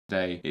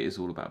Today, it is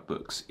all about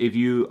books. If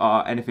you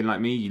are anything like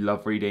me, you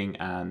love reading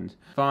and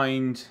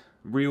find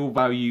real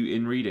value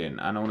in reading,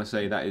 and I want to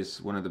say that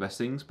is one of the best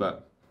things,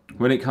 but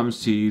when it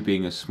comes to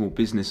being a small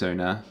business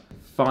owner,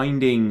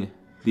 finding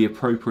the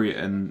appropriate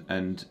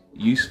and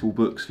useful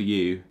books for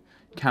you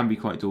can be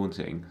quite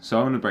daunting. So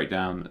I want to break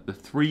down the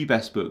 3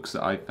 best books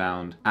that I've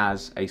found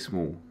as a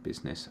small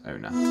business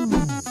owner.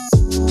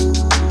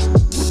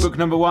 Book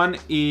number 1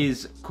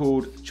 is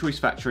called Choice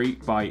Factory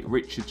by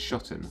Richard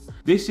Shotton.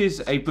 This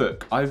is a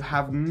book, I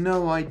have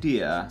no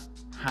idea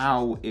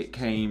how it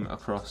came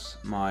across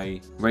my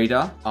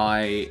radar.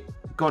 I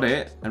got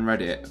it and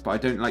read it, but I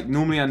don't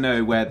normally I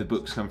know where the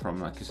books come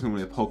from, like it's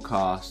normally a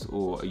podcast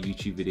or a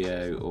YouTube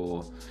video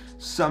or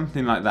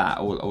something like that,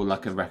 or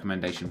like a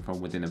recommendation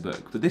from within a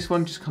book. But this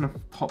one just kind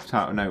of popped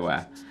out of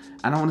nowhere.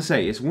 And I want to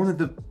say, it's one of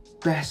the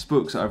best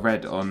books that I've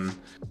read on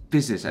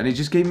business, and it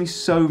just gave me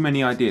so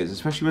many ideas,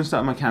 especially when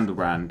starting my candle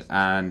brand,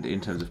 and in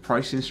terms of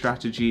pricing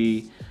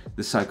strategy,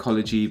 the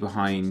psychology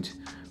behind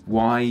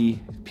why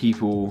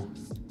people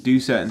do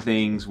certain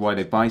things, why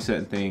they buy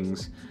certain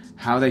things,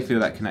 how they feel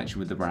that connection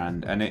with the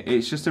brand. And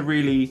it's just a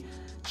really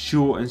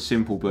short and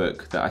simple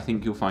book that I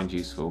think you'll find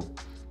useful,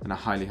 and I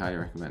highly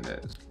recommend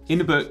it. In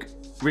the book,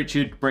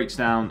 Richard breaks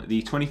down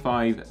the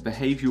 25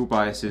 behavioral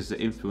biases that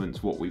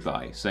influence what we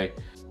buy. So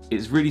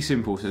it's really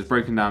simple, so it's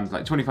broken down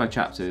like 25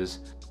 chapters,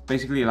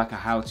 basically like a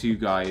how-to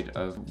guide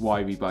of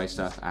why we buy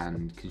stuff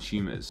and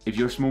consumers. If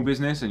you're a small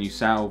business and you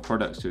sell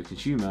products to a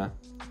consumer,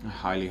 I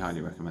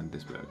highly recommend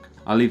this book.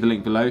 I'll leave a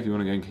link below if you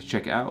want to go and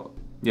check it out.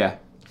 Yeah,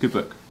 good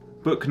book.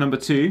 Book number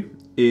 2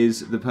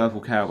 is The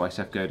Purple Cow by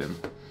Seth Godin.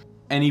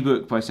 Any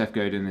book by Seth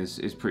Godin is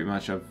pretty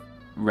much, I've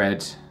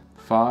read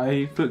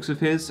 5 books of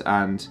his,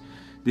 and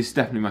this is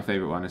definitely my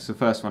favourite one. It's the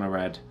first one I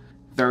read.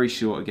 Very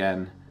short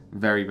again,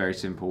 very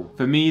simple.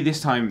 For me this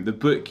time, the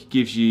book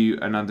gives you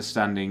an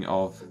understanding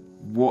of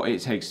what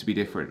it takes to be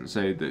different.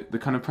 So the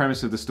kind of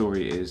premise of the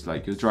story is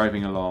like you're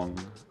driving along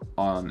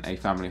on a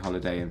family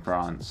holiday in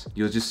France.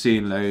 You're just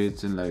seeing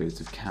loads and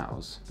loads of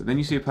cows, but then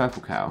you see a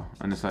purple cow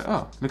and it's like,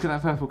 oh, look at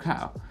that purple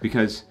cow.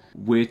 Because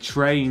we're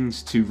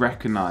trained to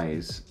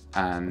recognize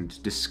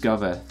and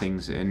discover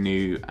things that are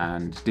new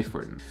and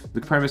different.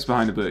 The premise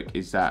behind the book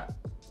is that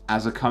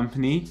as a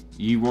company,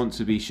 you want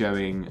to be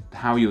showing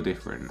how you're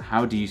different.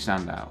 How do you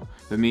stand out?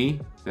 For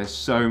me, there's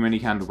so many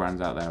candle brands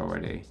out there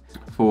already.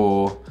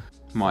 For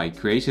my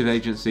creative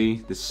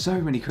agency, there's so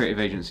many creative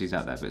agencies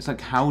out there, but it's like,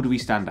 how do we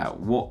stand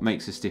out? What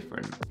makes us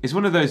different? It's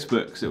one of those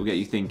books that will get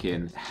you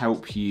thinking,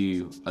 help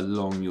you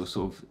along your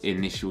sort of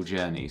initial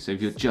journey. So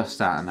if you're just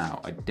starting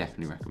out, I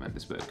definitely recommend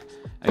this book.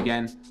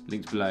 Again,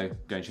 links below,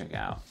 go and check it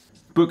out.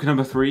 Book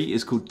number 3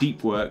 is called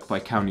Deep Work by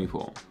Cal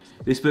Newport.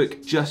 This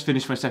book, just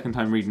finished my second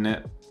time reading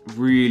it.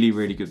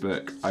 Really good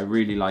book. I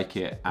really like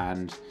it,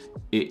 and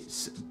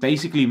it's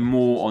basically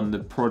more on the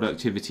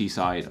productivity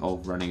side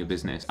of running a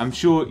business. I'm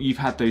sure you've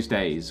had those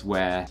days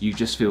where you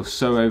just feel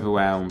so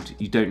overwhelmed,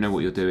 you don't know what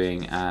you're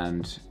doing,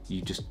 and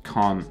you just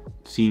can't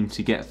seem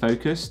to get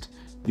focused.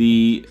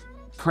 The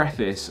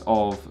preface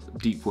of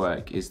Deep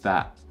Work is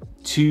that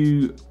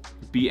to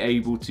be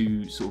able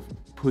to sort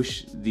of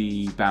push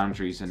the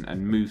boundaries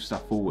and move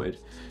stuff forward,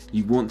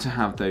 you want to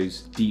have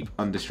those deep,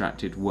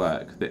 undistracted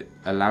work that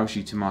allows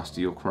you to master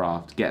your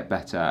craft, get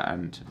better,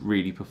 and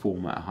really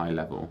perform at a high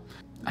level.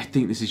 I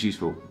think this is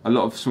useful. A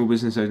lot of small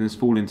business owners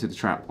fall into the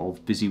trap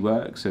of busy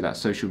work, so that's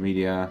social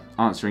media,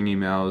 answering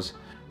emails,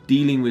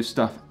 dealing with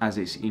stuff as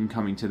it's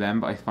incoming to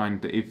them. But I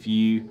find that if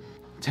you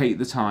take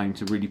the time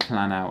to really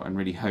plan out and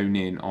really hone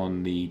in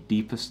on the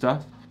deeper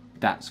stuff,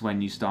 that's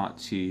when you start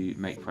to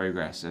make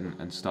progress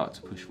and start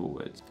to push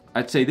forward.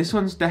 I'd say this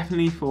one's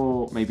definitely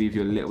for maybe if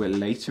you're a little bit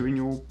later in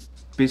your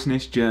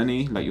business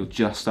journey, like you're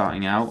just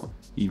starting out,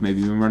 you've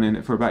maybe been running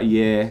it for about a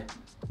year,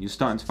 you're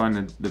starting to find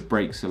that the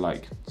brakes are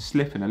like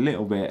slipping a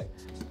little bit,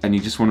 and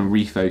you just want to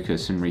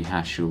refocus and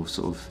rehash your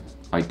sort of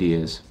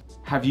ideas.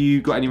 Have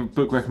you got any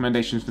book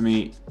recommendations for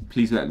me?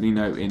 Please let me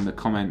know in the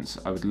comments.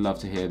 I would love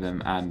to hear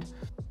them, and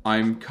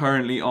I'm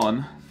currently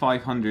on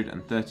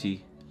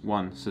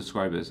 531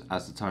 subscribers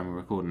as the time we're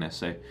recording this,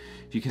 so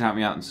if you could help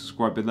me out and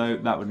subscribe below,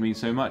 that would mean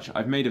so much.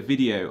 I've made a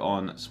video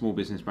on small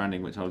business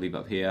branding, which I'll leave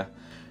up here,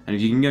 and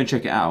if you can go and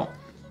check it out,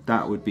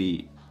 that would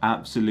be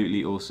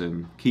absolutely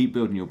awesome. Keep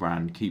building your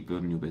brand, keep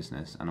building your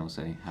business, and I'll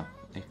say have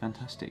a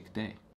fantastic day.